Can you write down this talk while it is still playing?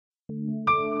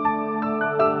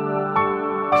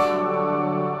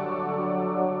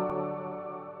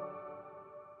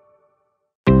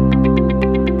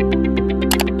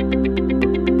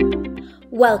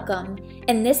Welcome!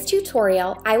 In this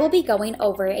tutorial, I will be going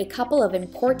over a couple of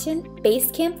important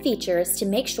Basecamp features to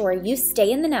make sure you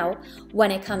stay in the know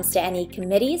when it comes to any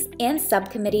committees and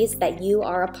subcommittees that you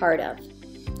are a part of.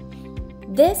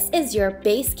 This is your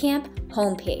Basecamp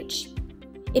homepage.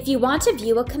 If you want to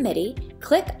view a committee,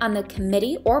 click on the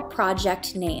committee or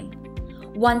project name.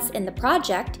 Once in the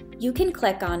project, you can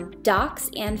click on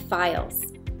Docs and Files.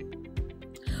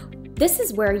 This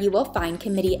is where you will find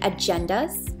committee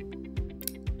agendas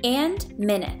and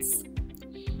minutes.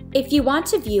 If you want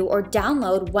to view or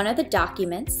download one of the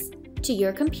documents to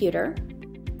your computer,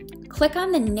 click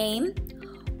on the name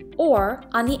or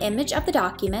on the image of the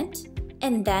document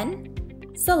and then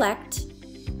select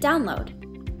Download.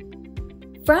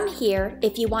 From here,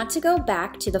 if you want to go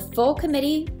back to the full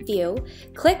committee view,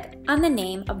 click on the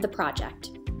name of the project.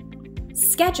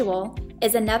 Schedule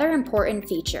is another important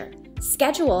feature.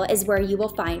 Schedule is where you will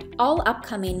find all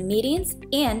upcoming meetings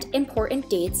and important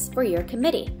dates for your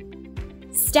committee.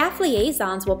 Staff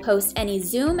liaisons will post any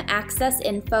Zoom access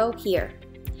info here.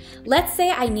 Let's say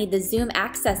I need the Zoom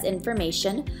access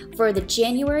information for the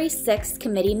January 6th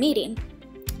committee meeting.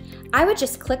 I would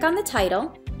just click on the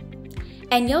title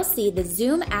and you'll see the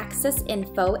Zoom access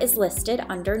info is listed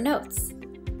under Notes.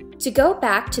 To go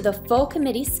back to the full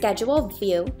committee schedule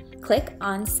view, click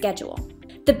on Schedule.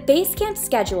 The Basecamp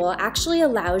schedule actually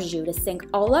allows you to sync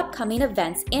all upcoming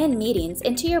events and meetings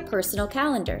into your personal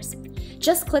calendars.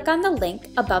 Just click on the link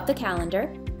above the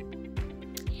calendar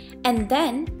and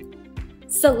then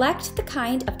select the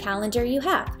kind of calendar you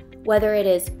have, whether it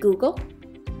is Google,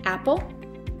 Apple,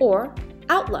 or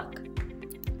Outlook.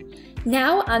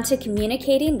 Now onto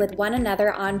communicating with one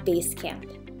another on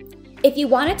Basecamp. If you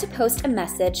wanted to post a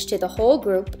message to the whole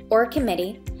group or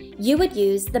committee, you would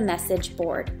use the message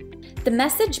board. The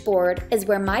message board is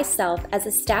where myself as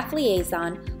a staff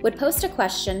liaison would post a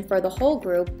question for the whole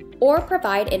group or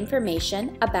provide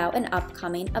information about an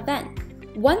upcoming event.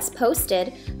 Once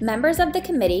posted, members of the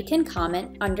committee can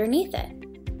comment underneath it.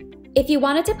 If you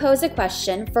wanted to pose a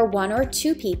question for one or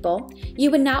two people, you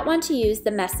would not want to use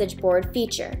the message board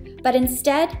feature, but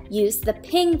instead use the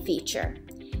ping feature.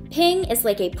 Ping is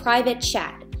like a private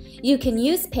chat. You can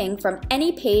use ping from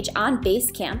any page on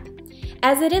Basecamp,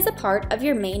 as it is a part of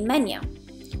your main menu.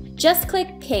 Just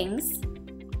click Pings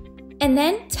and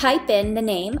then type in the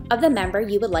name of the member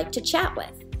you would like to chat with.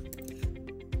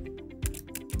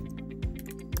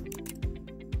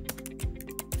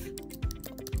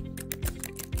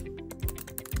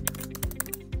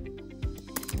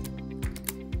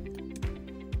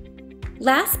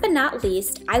 Last but not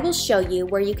least, I will show you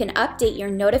where you can update your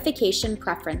notification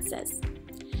preferences.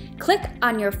 Click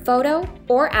on your photo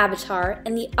or avatar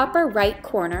in the upper right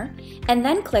corner and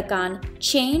then click on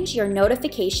Change Your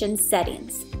Notification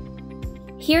Settings.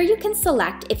 Here you can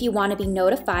select if you want to be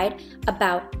notified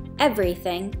about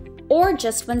everything or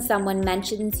just when someone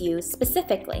mentions you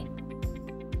specifically.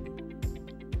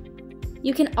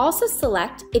 You can also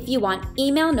select if you want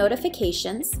email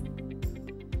notifications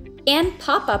and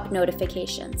pop-up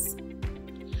notifications.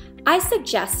 I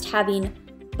suggest having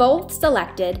both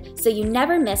selected so you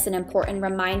never miss an important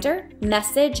reminder,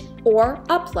 message, or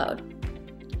upload.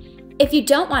 If you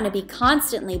don't want to be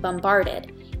constantly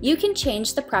bombarded, you can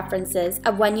change the preferences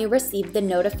of when you receive the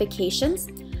notifications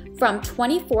from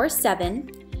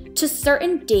 24/7 to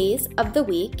certain days of the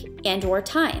week and/or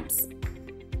times.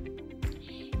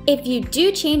 If you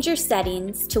do change your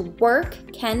settings to Work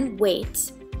Can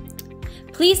Wait,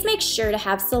 please make sure to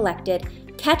have selected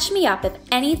Catch Me Up if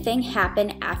anything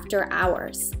happened after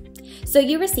hours, so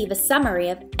you receive a summary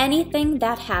of anything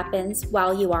that happens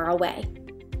while you are away.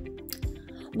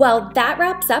 Well, that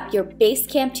wraps up your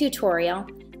Basecamp tutorial.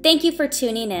 Thank you for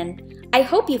tuning in. I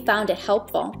hope you found it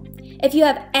helpful. If you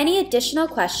have any additional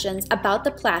questions about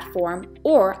the platform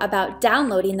or about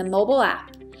downloading the mobile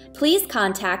app, please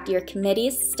contact your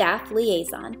committee's staff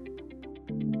liaison.